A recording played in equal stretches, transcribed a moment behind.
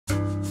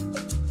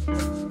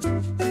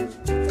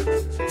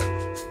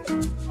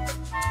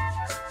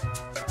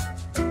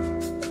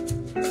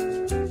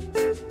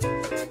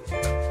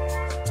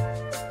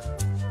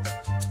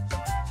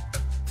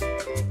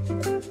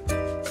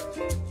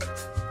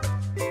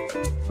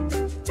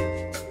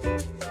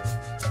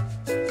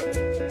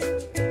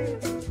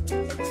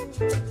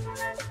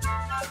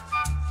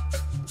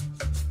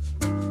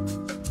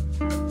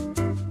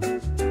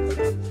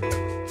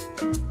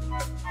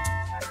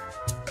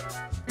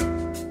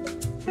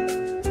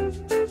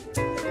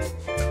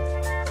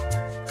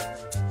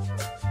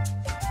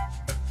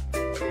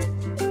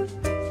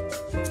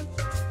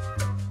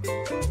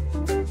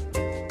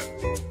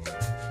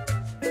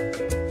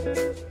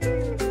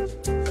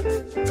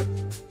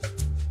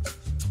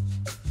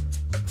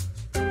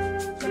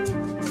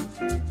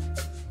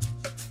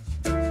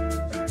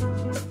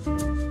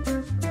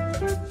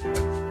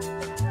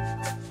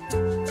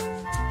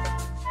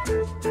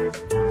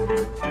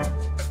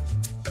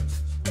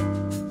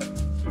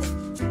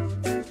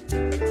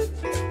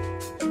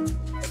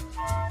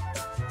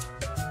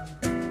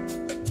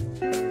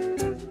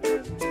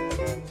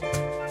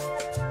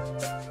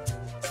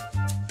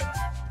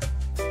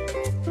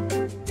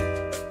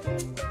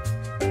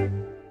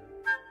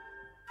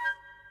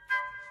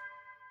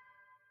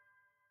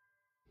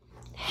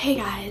Hey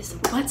guys,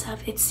 what's up?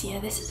 It's Sia.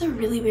 This is a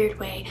really weird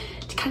way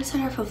to kind of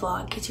start off a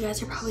vlog because you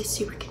guys are probably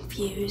super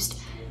confused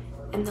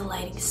and the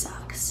lighting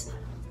sucks.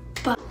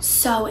 But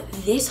so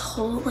this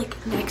whole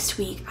next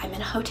week I'm in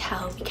a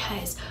hotel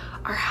because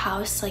our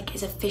house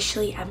is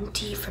officially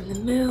empty from the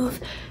move.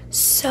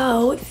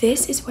 So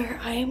this is where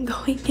I am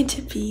going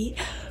to be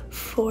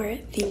for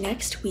the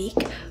next week.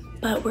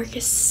 But we're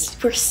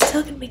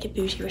still gonna make it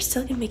bougie. We're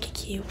still gonna make it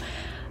cute.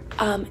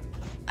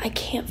 I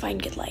can't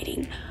find good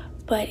lighting.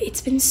 But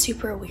it's been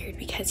super weird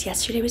because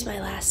yesterday was my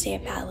last day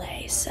of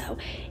ballet, so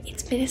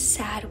it's been a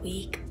sad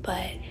week,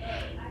 but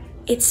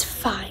it's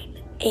fine.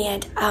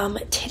 And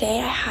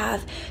today I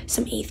have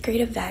some 8th grade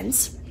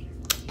events.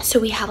 So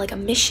we have a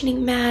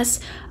missioning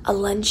mass, a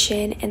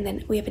luncheon, and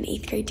then we have an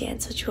 8th grade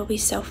dance, which will be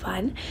so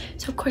fun.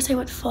 So of course I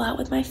went full out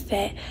with my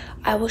fit.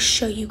 I will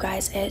show you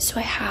guys it. So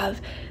I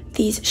have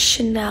these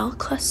Chanel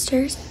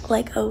clusters,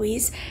 like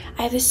always.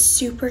 I have this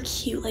super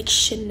cute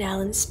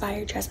Chanel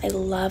inspired dress. I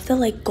love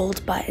the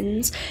gold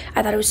buttons.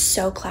 I thought it was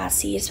so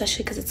classy,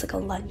 especially because it's a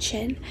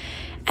luncheon.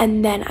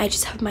 And then I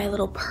just have my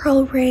little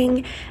pearl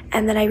ring,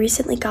 and then I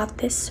recently got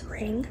this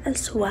ring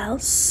as well.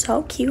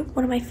 So cute,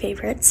 one of my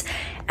favorites.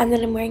 And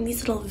then I'm wearing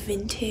these little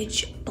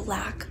vintage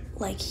black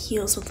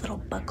heels with little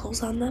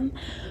buckles on them.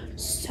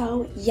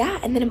 So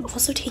yeah, and then I'm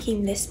also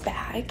taking this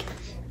bag.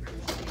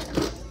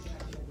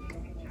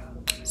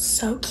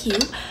 So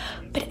cute.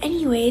 But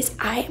anyways,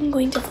 I am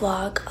going to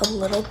vlog a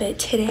little bit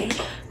today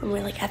when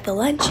we're at the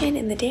luncheon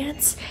and the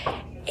dance,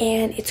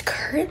 and it's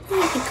currently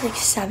I think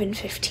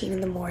 7:15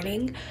 in the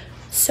morning.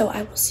 So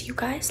I will see you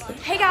guys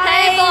later. Hey guys!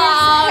 Hey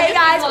vlog! Hey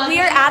guys, we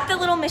are at the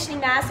little missioning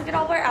mass. Look at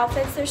all of our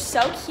outfits, they're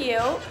so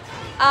cute.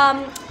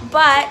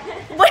 But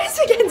what is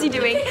Mackenzie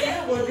doing?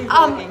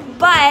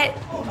 But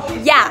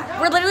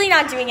yeah, we're literally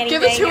not doing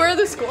anything. Give a tour of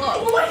the school.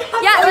 Oh my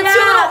God, yeah, let's do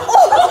a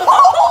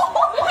little.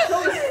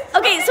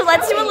 Okay, so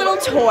let's do a little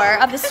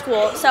tour of the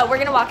school. So we're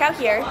gonna walk out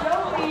here,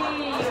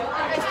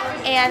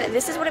 and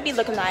this is what it'd be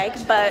looking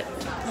like. But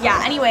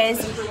yeah, anyways,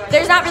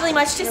 there's not really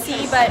much to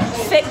see, but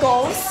fit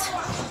goals.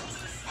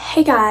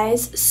 Hey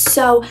guys,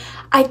 so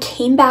I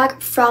came back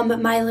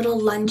from my little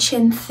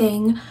luncheon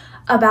thing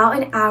about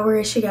an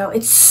hour-ish ago.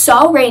 It's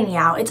so rainy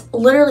out. It's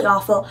literally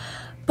awful.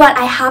 But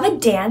I have a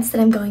dance that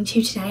I'm going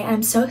to tonight, and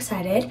I'm so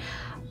excited.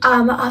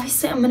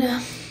 Obviously, I'm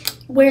gonna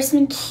wear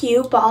something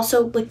cute, but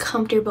also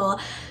comfortable.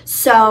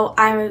 So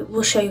I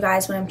will show you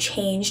guys when I'm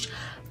changed.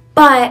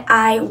 But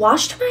I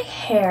washed my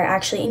hair,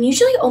 actually, and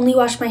usually only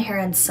wash my hair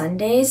on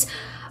Sundays.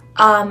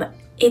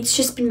 It's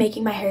just been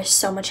making my hair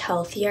so much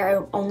healthier.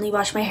 I only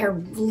wash my hair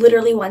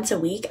literally once a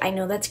week. I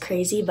know that's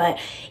crazy, but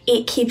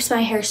it keeps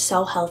my hair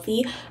so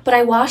healthy. But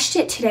I washed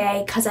it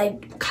today because I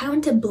kind of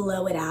want to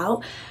blow it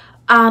out.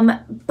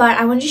 But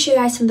I wanted to show you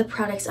guys some of the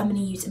products I'm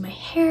going to use in my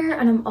hair.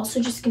 And I'm also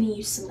just going to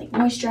use some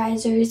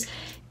moisturizers.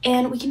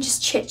 And we can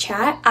just chit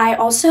chat. I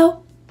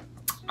also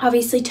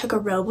obviously took a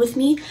robe with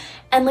me.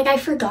 And I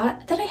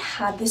forgot that I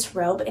had this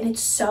robe. And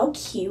it's so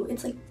cute.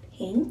 It's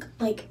pink.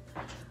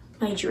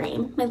 My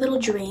dream, my little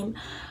dream.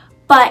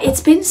 But it's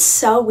been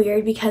so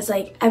weird because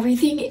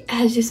everything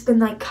has just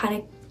been kind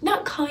of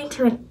not coming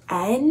to an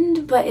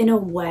end, but in a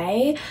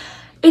way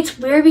it's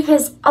weird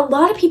because a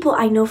lot of people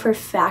I know for a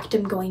fact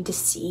I'm going to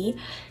see,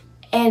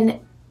 and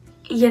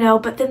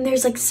but then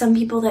there's some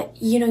people that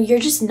you're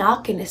just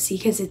not gonna see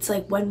because it's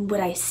when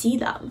would I see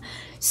them?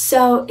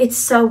 So it's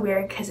so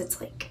weird because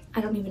it's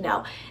I don't even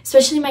know,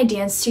 especially my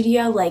dance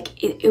studio.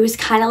 It was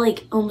kind of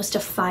almost a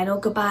final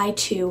goodbye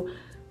to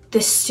the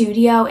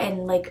studio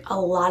and a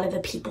lot of the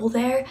people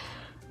there,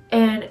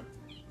 and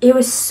it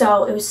was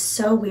so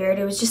weird.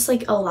 It was just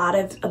a lot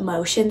of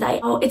emotions.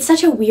 It's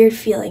such a weird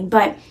feeling.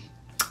 But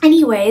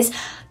anyways,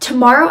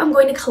 tomorrow I'm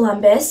going to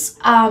Columbus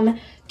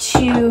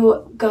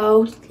to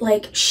go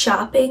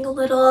shopping a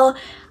little.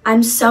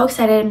 I'm so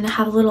excited. I'm gonna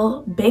have a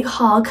little big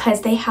haul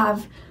because they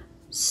have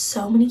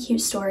so many cute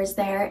stores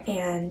there,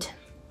 and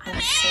I'm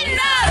so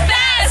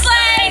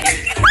excited.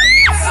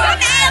 From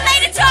LA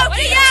to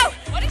Tokyo,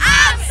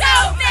 I'm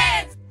so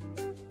fit.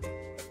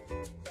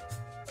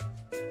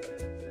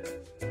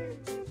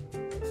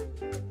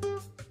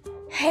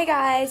 Hey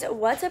guys,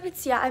 what's up? It's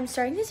Sia. I'm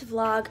starting this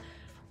vlog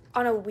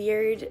on a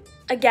weird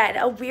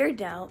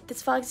note.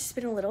 This vlog's just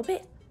been a little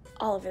bit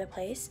all over the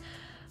place,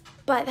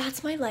 but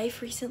that's my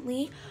life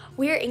recently.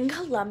 We're in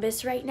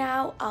Columbus right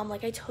now,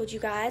 like I told you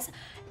guys,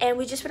 and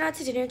we just went out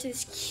to dinner to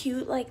this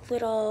cute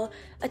little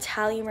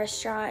Italian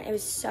restaurant. It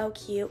was so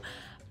cute.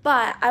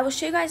 But I will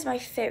show you guys my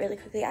fit really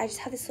quickly. I just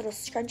have this little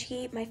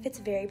scrunchie. My fit's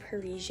very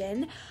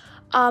Parisian.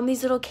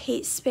 These little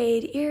Kate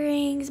Spade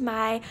earrings,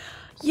 my,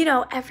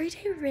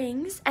 everyday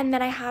rings. And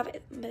then I have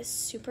this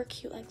super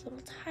cute, little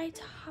tie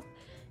top,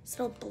 this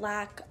little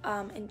black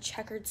and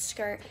checkered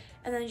skirt.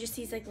 And then just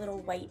these, little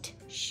white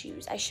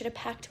shoes. I should have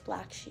packed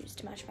black shoes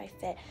to match my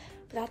fit,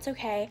 but that's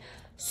okay.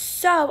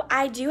 So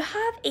I do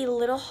have a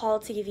little haul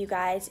to give you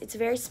guys. It's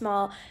very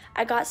small.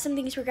 I got some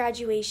things for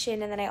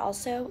graduation, and then I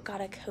also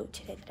got a coat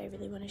today that I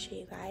really want to show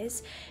you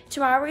guys.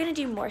 Tomorrow we're going to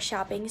do more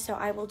shopping, so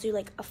I will do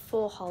a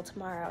full haul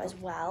tomorrow as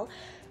well.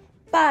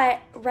 But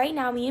right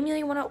now, me and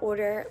Amelia want to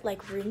order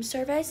like room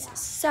service,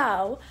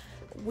 so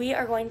we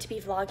are going to be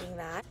vlogging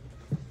that.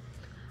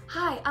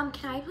 Hi,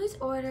 can I please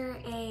order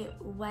a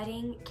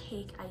wedding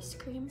cake ice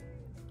cream?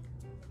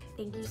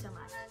 Thank you so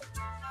much.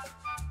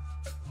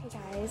 Hey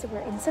guys,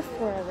 we're in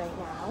Sephora right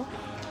now,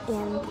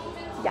 and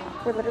yeah,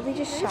 we're literally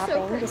just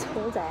shopping this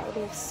whole day.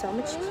 They have so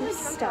much cute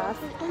stuff.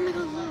 Oh my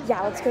god,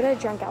 yeah, let's go to a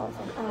Drunk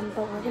Elephant.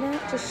 But we're gonna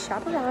just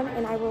shop around,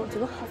 and I will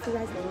do a haul for you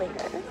guys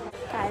later.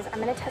 Guys, I'm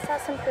gonna test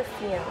out some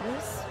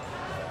perfumes.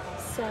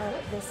 So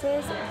this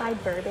is by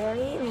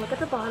Burberry, and look at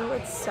the bottle,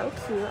 it's so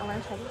cute. I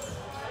wanna try this.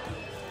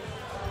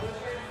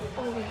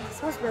 Oh, it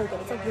smells really good.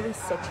 It's like really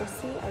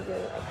citrusy. I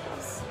really like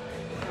this.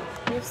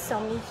 We have so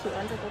many cute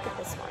ones. Like, look at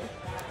this one.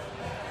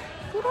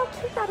 Look how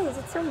cute that is.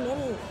 It's so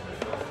mini.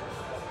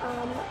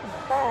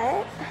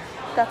 But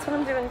that's what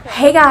I'm doing.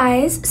 Hey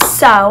guys,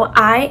 so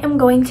I am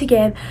going to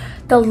give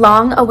the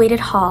long-awaited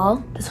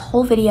haul. This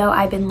whole video,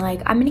 I've been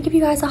like, I'm gonna give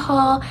you guys a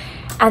haul,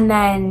 and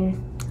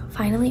then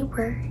finally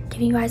we're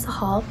giving you guys a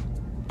haul.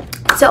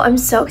 So I'm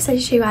so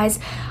excited to show you guys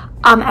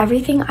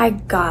everything I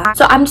got.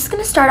 So I'm just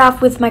gonna start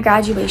off with my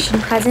graduation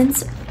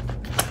presents.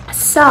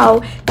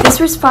 So this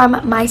was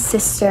from my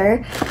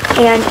sister,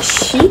 and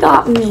she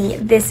got me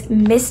this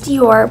Miss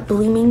Dior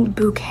Blooming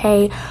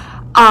Bouquet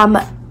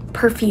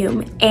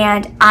perfume,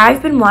 and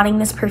I've been wanting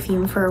this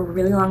perfume for a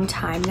really long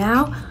time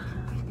now.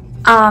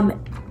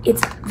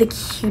 It's the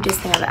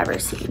cutest thing I've ever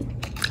seen.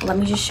 Let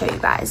me just show you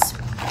guys.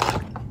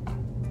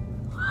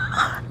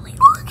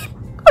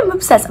 I'm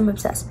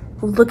obsessed.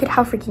 Look at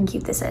how freaking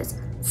cute this is.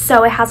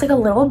 So it has like a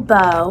little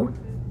bow,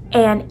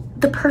 and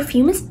the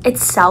perfume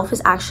itself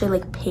is actually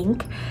like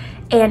pink,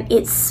 and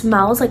it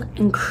smells like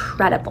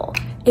incredible.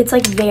 It's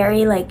like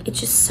very like, it's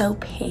just so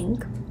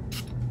pink.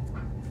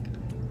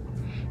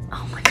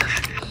 Oh my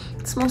god,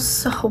 it smells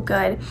so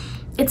good.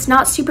 It's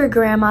not super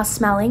grandma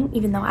smelling,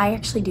 even though I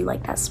actually do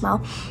like that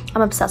smell.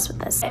 I'm obsessed with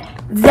this.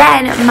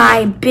 Then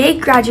my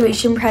big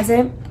graduation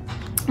present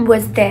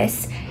was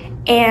this,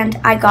 and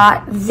I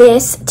got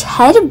this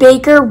Ted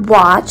Baker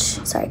watch.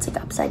 Sorry, it's like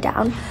upside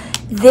down.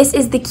 This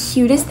is the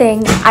cutest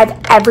thing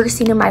I've ever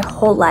seen in my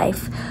whole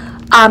life.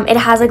 It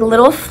has like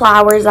little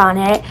flowers on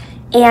it,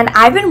 and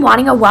I've been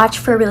wanting a watch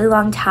for a really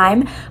long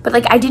time, but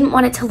like I didn't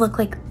want it to look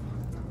like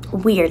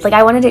weird. Like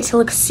I wanted it to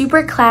look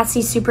super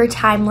classy, super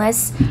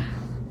timeless.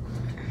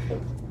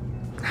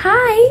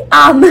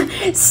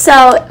 Hi. So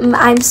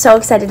I'm so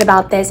excited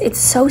about this. It's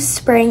so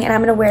spring, and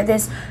I'm gonna wear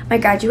this my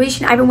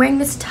graduation. I've been wearing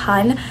this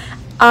ton.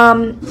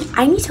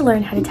 I need to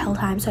learn how to tell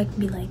time so I can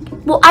be like,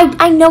 well,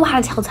 I know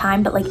how to tell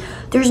time, but like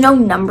there's no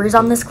numbers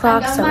on this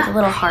clock, so it's a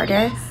little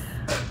harder.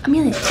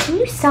 Amelia, can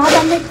you stop?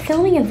 I'm like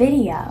filming a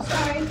video.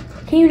 Sorry.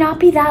 Can you not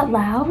be that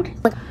loud?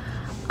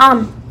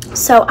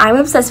 So I'm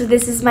obsessed with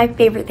this. This is my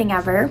favorite thing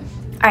ever.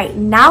 All right,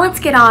 now let's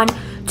get on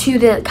to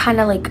the kind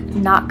of like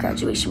not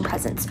graduation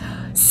presents.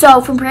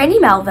 So from Brandy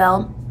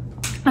Melville,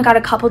 I got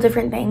a couple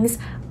different things.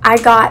 I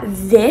got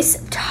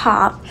this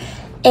top,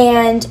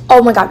 and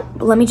oh my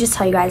god, let me just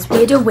tell you guys, we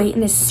had to wait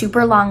in this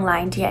super long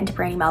line to get into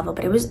Brandy Melville,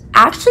 but it was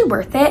actually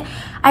worth it.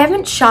 I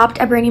haven't shopped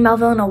at Brandy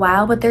Melville in a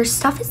while, but their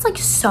stuff is like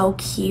so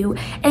cute,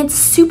 and it's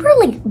super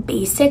like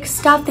basic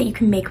stuff that you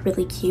can make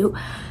really cute.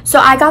 So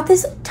I got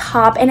this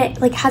top, and it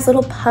like has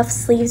little puff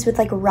sleeves with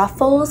like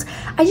ruffles.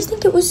 I just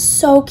think it was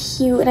so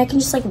cute, and I can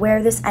just like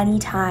wear this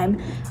anytime.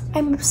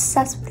 I'm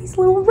obsessed with these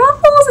little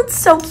ruffles. It's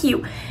so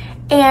cute.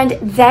 And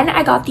then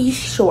I got these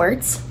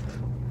shorts,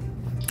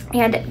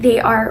 and they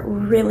are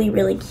really,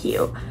 really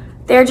cute.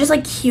 They're just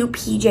like cute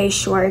PJ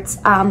shorts.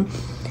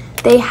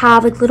 They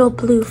have like little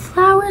blue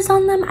flowers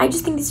on them. I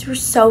just think these were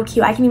so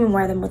cute. I can even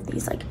wear them with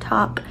these like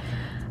top.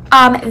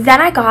 Then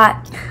I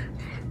got,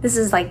 this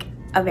is like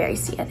a very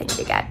C, I think,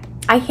 to get.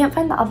 I can't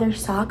find the other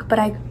sock, but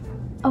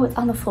oh, it's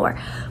on the floor.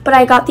 But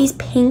I got these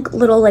pink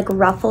little like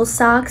ruffle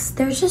socks.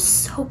 They're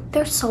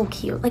so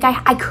cute. Like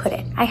I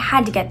couldn't, I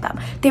had to get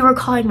them. They were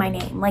calling my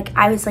name. Like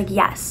I was like,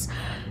 yes.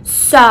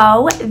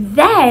 So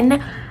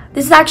then,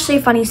 this is actually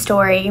a funny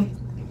story.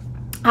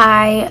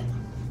 I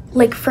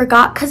like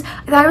forgot, because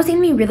I thought it was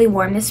gonna be really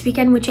warm this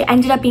weekend, which it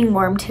ended up being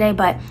warm today,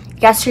 but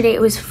yesterday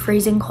it was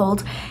freezing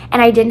cold, and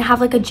I didn't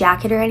have like a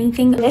jacket or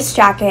anything. This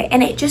jacket,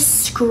 and it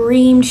just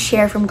screamed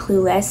Cher from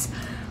Clueless.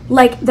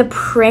 Like the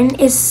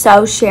print is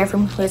so Cher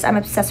from Clueless. I'm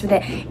obsessed with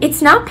it.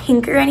 It's not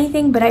pink or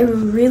anything, but I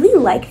really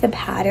like the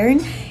pattern.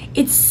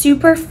 It's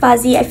super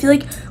fuzzy. I feel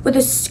like with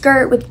a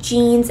skirt, with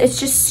jeans, it's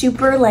just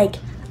super like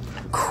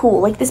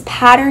cool. Like this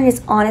pattern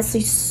is honestly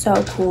so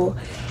cool,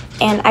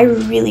 and I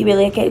really,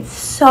 really like it. It's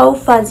so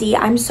fuzzy.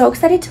 I'm so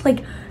excited to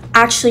like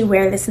actually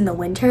wear this in the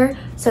winter.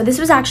 So this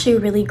was actually a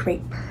really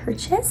great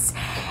purchase.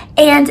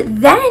 And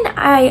then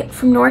I,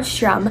 from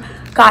Nordstrom,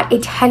 got a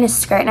tennis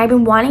skirt, and I've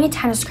been wanting a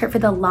tennis skirt for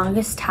the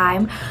longest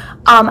time.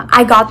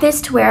 I got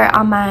this to wear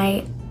on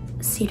my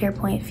Cedar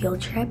Point field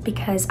trip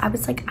because I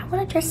was like, I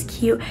want to dress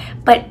cute,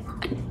 but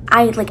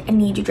I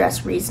need to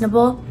dress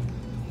reasonable.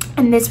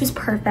 And this was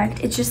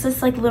perfect. It's just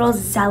this like little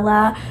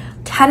Zella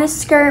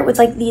tennis skirt with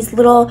like these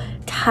little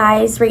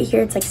ties right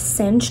here. It's like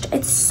cinched.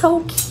 It's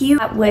so cute.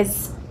 That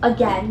was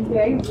again,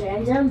 very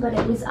random, but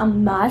it was a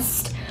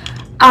must.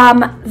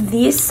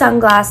 These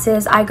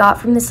sunglasses I got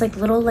from this like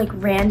little like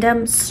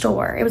random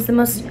store. It was the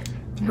most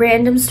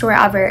random store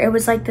ever. It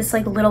was like this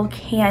like little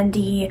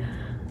candy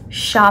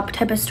shop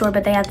type of store,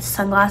 but they had the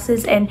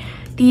sunglasses, and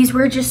these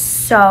were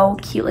just so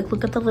cute. Like,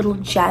 look at the little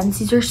gems.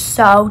 These are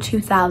so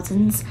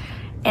 2000s,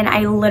 and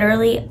I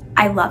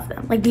love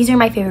them. Like, these are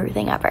my favorite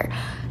thing ever.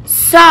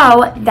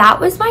 So that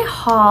was my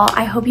haul.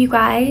 I hope you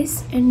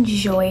guys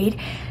enjoyed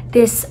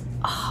this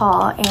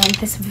haul and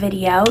this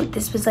video.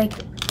 This was like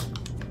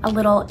a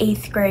little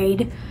 8th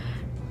grade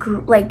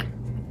group, like,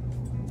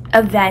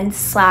 event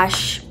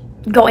slash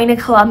going to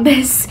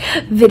Columbus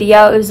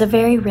video. It was a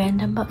very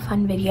random but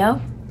fun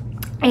video.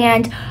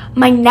 And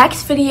my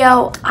next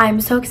video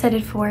I'm so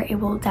excited for. It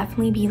will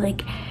definitely be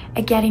like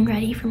a getting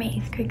ready for my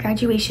 8th grade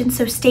graduation,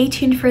 so stay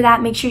tuned for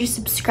that. Make sure to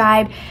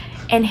subscribe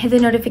and hit the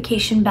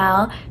notification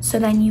bell so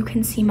then you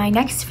can see my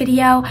next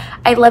video.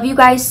 I love you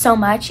guys so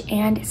much,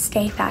 and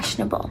stay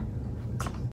fashionable.